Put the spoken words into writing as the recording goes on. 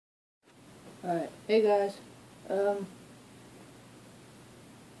Alright, hey guys, I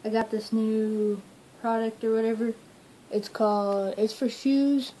got this new product or whatever. It's for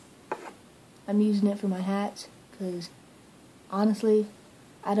shoes. I'm using it for my hats, because honestly,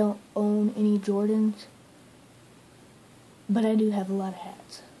 I don't own any Jordans, but I do have a lot of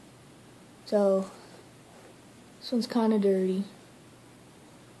hats. So, this one's kind of dirty.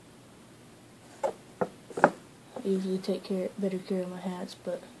 I usually take better care of my hats,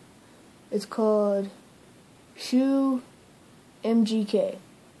 but it's called Shoe MGK.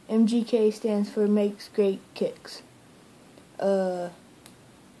 MGK stands for Makes Great Kicks. I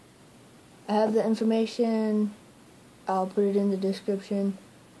have the information. I'll put it in the description,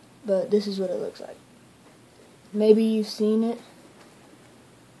 but this is what it looks like. Maybe you've seen it.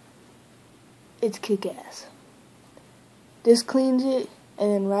 It's kick-ass. This cleans it,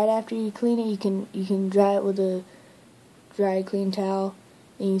 and then right after you clean it, you can dry it with a dry clean towel,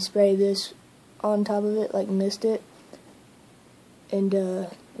 and you spray this on top of it like mist it, and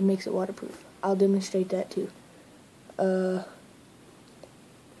it makes it waterproof. I'll demonstrate that too. The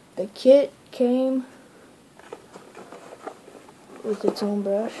kit came with its own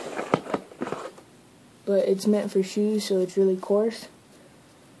brush, but it's meant for shoes, so it's really coarse.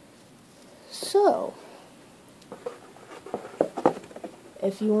 So,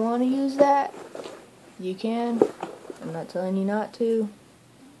 if you want to use that, you can. I'm not telling you not to.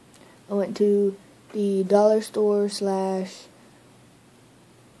 I went to the dollar store /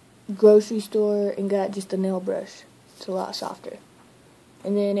 grocery store and got just a nail brush. It's a lot softer.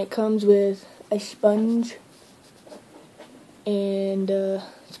 And then it comes with a sponge, and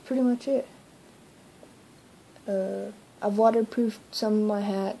that's pretty much it. I've waterproofed some of my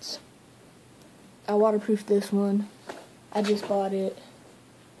hats. I waterproofed this one. I just bought it.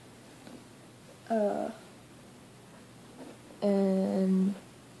 And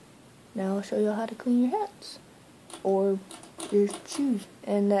now I'll show you how to clean your hats or your shoes.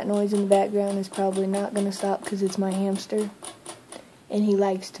 And that noise in the background is probably not going to stop because it's my hamster, and he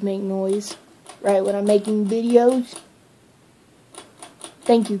likes to make noise right when I'm making videos.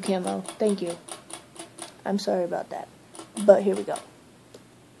 Thank you, Camo. Thank you. I'm sorry about that, but here we go.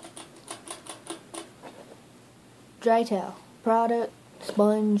 Dry towel, product,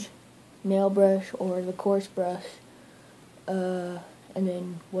 sponge, nail brush, or the coarse brush, and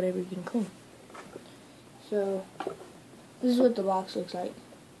then whatever you can clean. So, this is what the box looks like.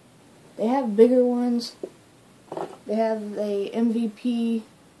 They have bigger ones. They have a MVP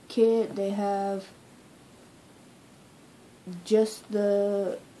kit. They have just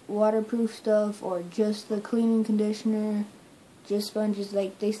the waterproof stuff, or just the cleaning conditioner, just sponges.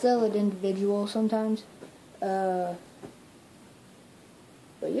 Like, they sell it individual sometimes. But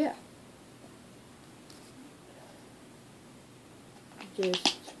yeah.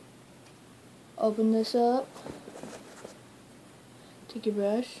 Just open this up. Take your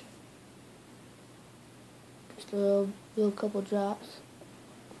brush. Just a little couple drops.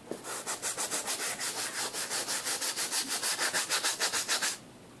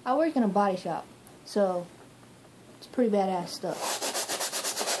 I work in a body shop, so it's pretty badass stuff.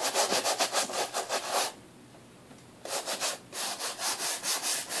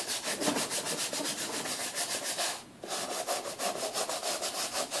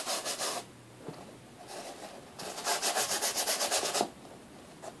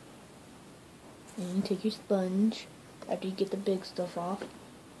 And you take your sponge after you get the big stuff off.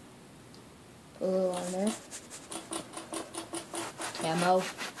 Put a little on there. Camo.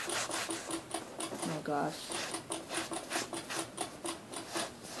 Oh my gosh.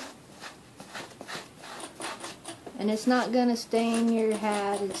 And it's not gonna stain your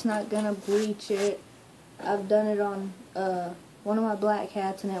hat. It's not gonna bleach it. I've done it on one of my black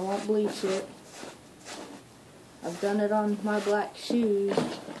hats and it won't bleach it. I've done it on my black shoes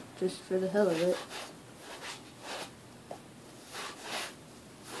just for the hell of it.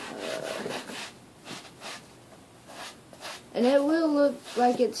 And it will look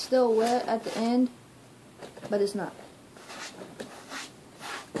like it's still wet at the end, but it's not.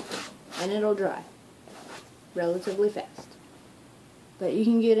 And it'll dry relatively fast. But you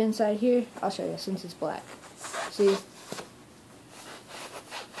can get inside here. I'll show you since it's black. See?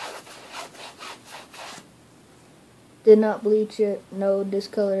 Did not bleach it. No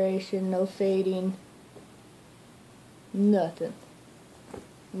discoloration. No fading. Nothing.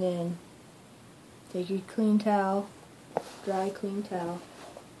 And then take your clean towel. Dry clean towel.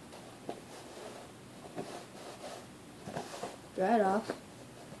 Dry it off.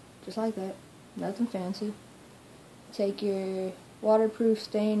 Just like that. Nothing fancy. Take your waterproof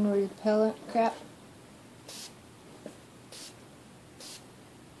stain repellent crap.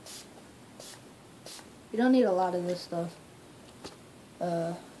 You don't need a lot of this stuff.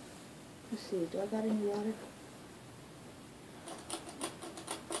 Let's see, do I got any water?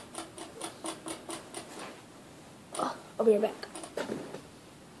 Oh, I'll be right back.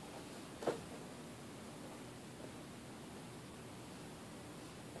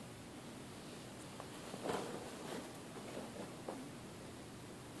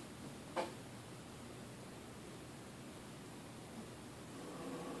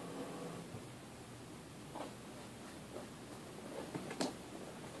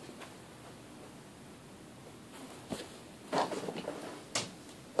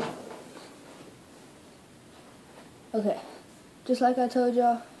 Okay, just like I told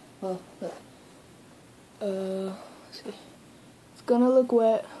y'all, well, look, let's see, it's gonna look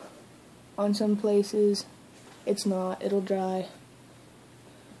wet on some places, it's not, it'll dry.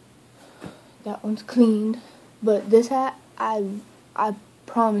 That one's cleaned, but this hat, I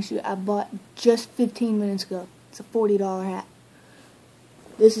promise you, I bought just 15 minutes ago. It's a $40 hat.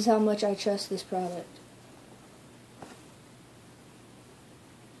 This is how much I trust this product.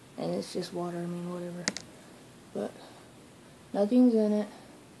 And it's just water, I mean, whatever. But nothing's in it.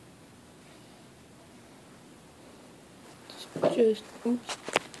 It's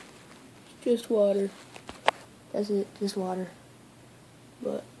just water. That's it, just water.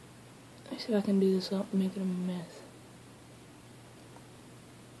 But let me see if I can do this without making a mess.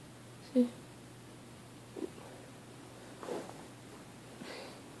 See?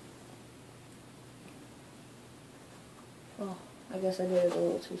 Oh, I guess I did it a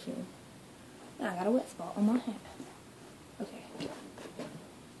little too soon. Now I got a wet spot on my hat. Okay.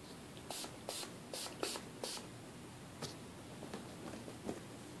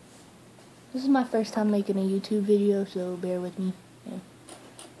 This is my first time making a YouTube video, so bear with me. Yeah.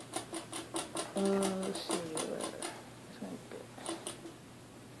 Let's see.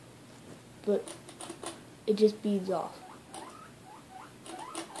 But it just beads off.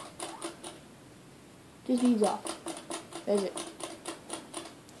 Just beads off. That's it.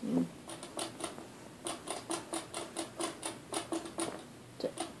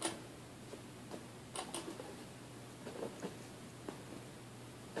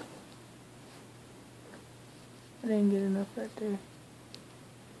 I didn't get enough right there.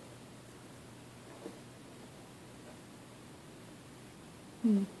 I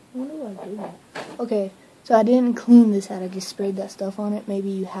wonder why I did that. Okay, so I didn't clean this hat, I just sprayed that stuff on it. Maybe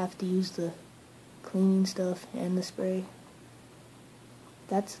you have to use the cleaning stuff and the spray. If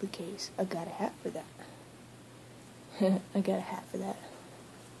that's the case, I got a hat for that. I got a hat for that.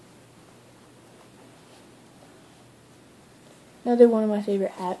 Another one of my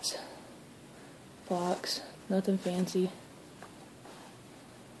favorite hats. Fox. Nothing fancy.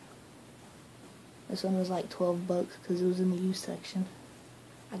 This one was like 12 bucks because it was in the used section.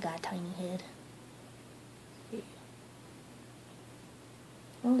 I got a tiny head.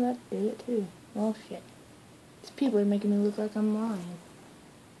 Oh, that did it too. Oh shit. These people are making me look like I'm lying.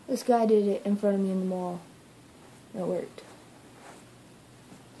 This guy did it in front of me in the mall. It worked.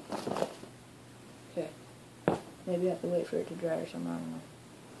 Okay. Maybe I have to wait for it to dry or something, I don't know.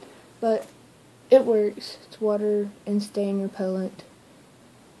 But it works. It's water and stain repellent.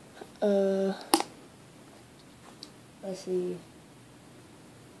 Let's see.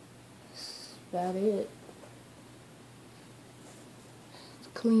 That's about it. It's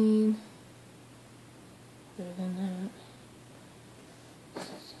clean. Better than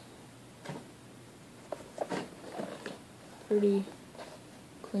that. Pretty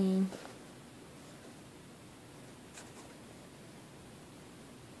clean.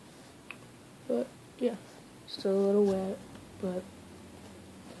 But yeah, still a little wet, but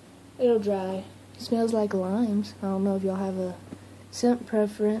it'll dry. It smells like limes. I don't know if y'all have a scent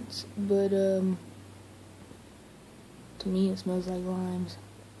preference, but to me it smells like limes,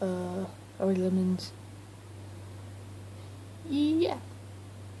 or lemons. Yeah.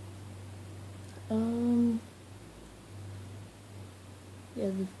 Yeah,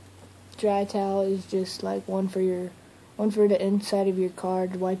 the dry towel is just like one for the inside of your car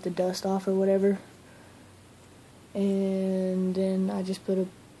to wipe the dust off or whatever. And then I just put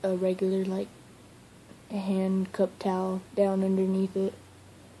a regular like a hand cup towel down underneath it.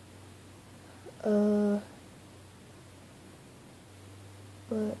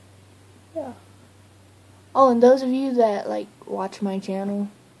 But yeah. Oh, and those of you that like watch my channel,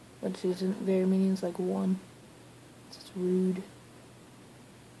 which isn't very many, it's like one. It's rude.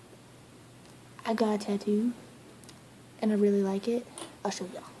 I got a tattoo, and I really like it. I'll show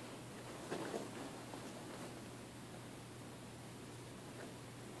y'all.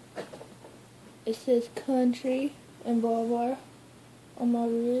 It says country and blah blah on my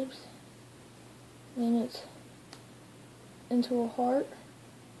ribs. then it's into a heart,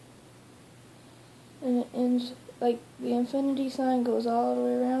 and it ends, like, the infinity sign goes all the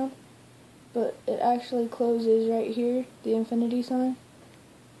way around, but it actually closes right here, the infinity sign,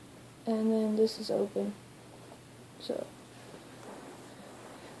 and then this is open. So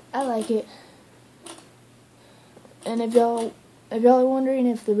I like it. And if y'all are wondering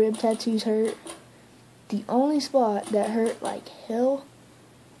if the rib tattoos hurt, the only spot that hurt like hell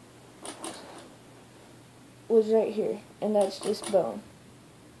was right here, and that's just bone.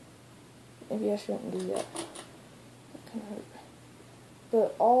 Maybe I shouldn't do that. That kind of hurt.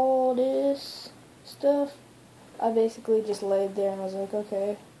 But all this stuff, I basically just laid there and was like,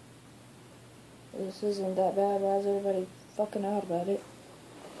 okay, this isn't that bad. Why is everybody fucking out about it?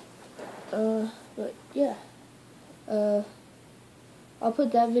 But yeah. I'll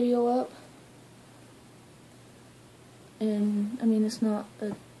put that video up. And I mean, it's not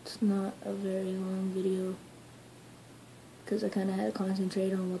a very long video, because I kind of had to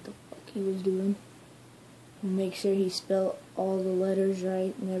concentrate on what the fuck he was doing and make sure he spelled all the letters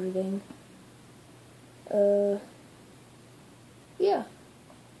right and everything. Yeah,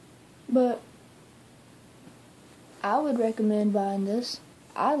 but I would recommend buying this.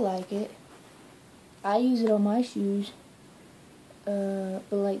 I like it. I use it on my shoes.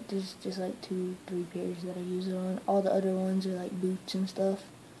 But like there's just like 2-3 pairs that I use it on. All the other ones are like boots and stuff.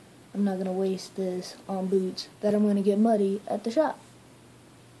 I'm not gonna waste this on boots that I'm gonna get muddy at the shop.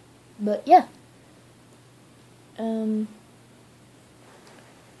 But yeah. Let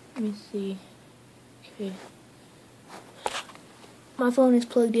me see. Okay. My phone is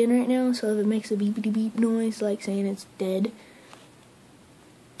plugged in right now, so if it makes a beepity beep noise like saying it's dead,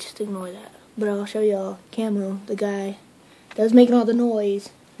 just ignore that. But I'll show y'all Camo, the guy that was making all the noise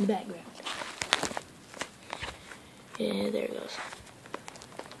in the background. Yeah, there it goes.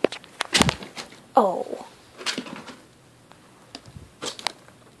 Oh.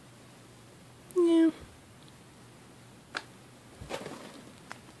 Yeah.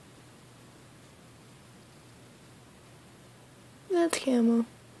 That's Camo.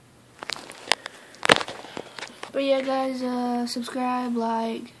 But yeah, guys, subscribe,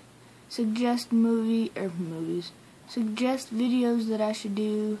 like, suggest suggest videos that I should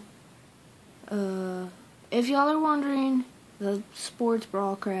do. If y'all are wondering, the sports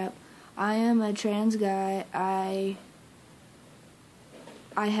bra crap, I am a trans guy. I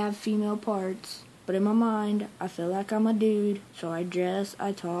have female parts, but in my mind, I feel like I'm a dude, so I dress,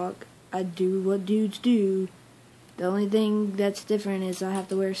 I talk, I do what dudes do. The only thing that's different is I have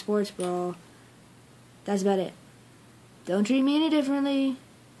to wear a sports bra. That's about it. Don't treat me any differently.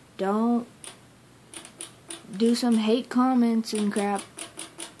 Don't do some hate comments and crap,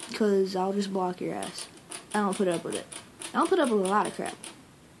 because I'll just block your ass. I don't put up with it. I don't put up with a lot of crap.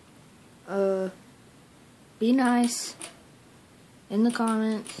 Be nice in the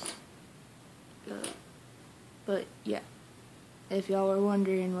comments. But yeah, if y'all were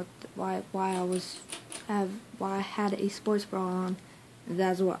wondering why I had a sports bra on,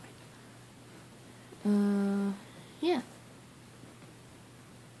 that's why. Yeah.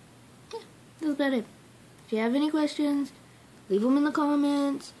 That's about it. If you have any questions, leave them in the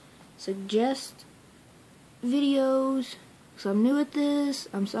comments. Suggest videos. So I'm new at this.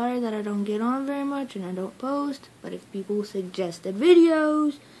 I'm sorry that I don't get on very much and I don't post. But if people suggested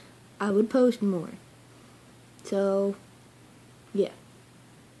videos, I would post more. So, yeah.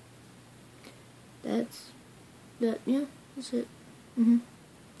 That's it.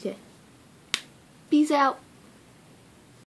 Okay. Peace out.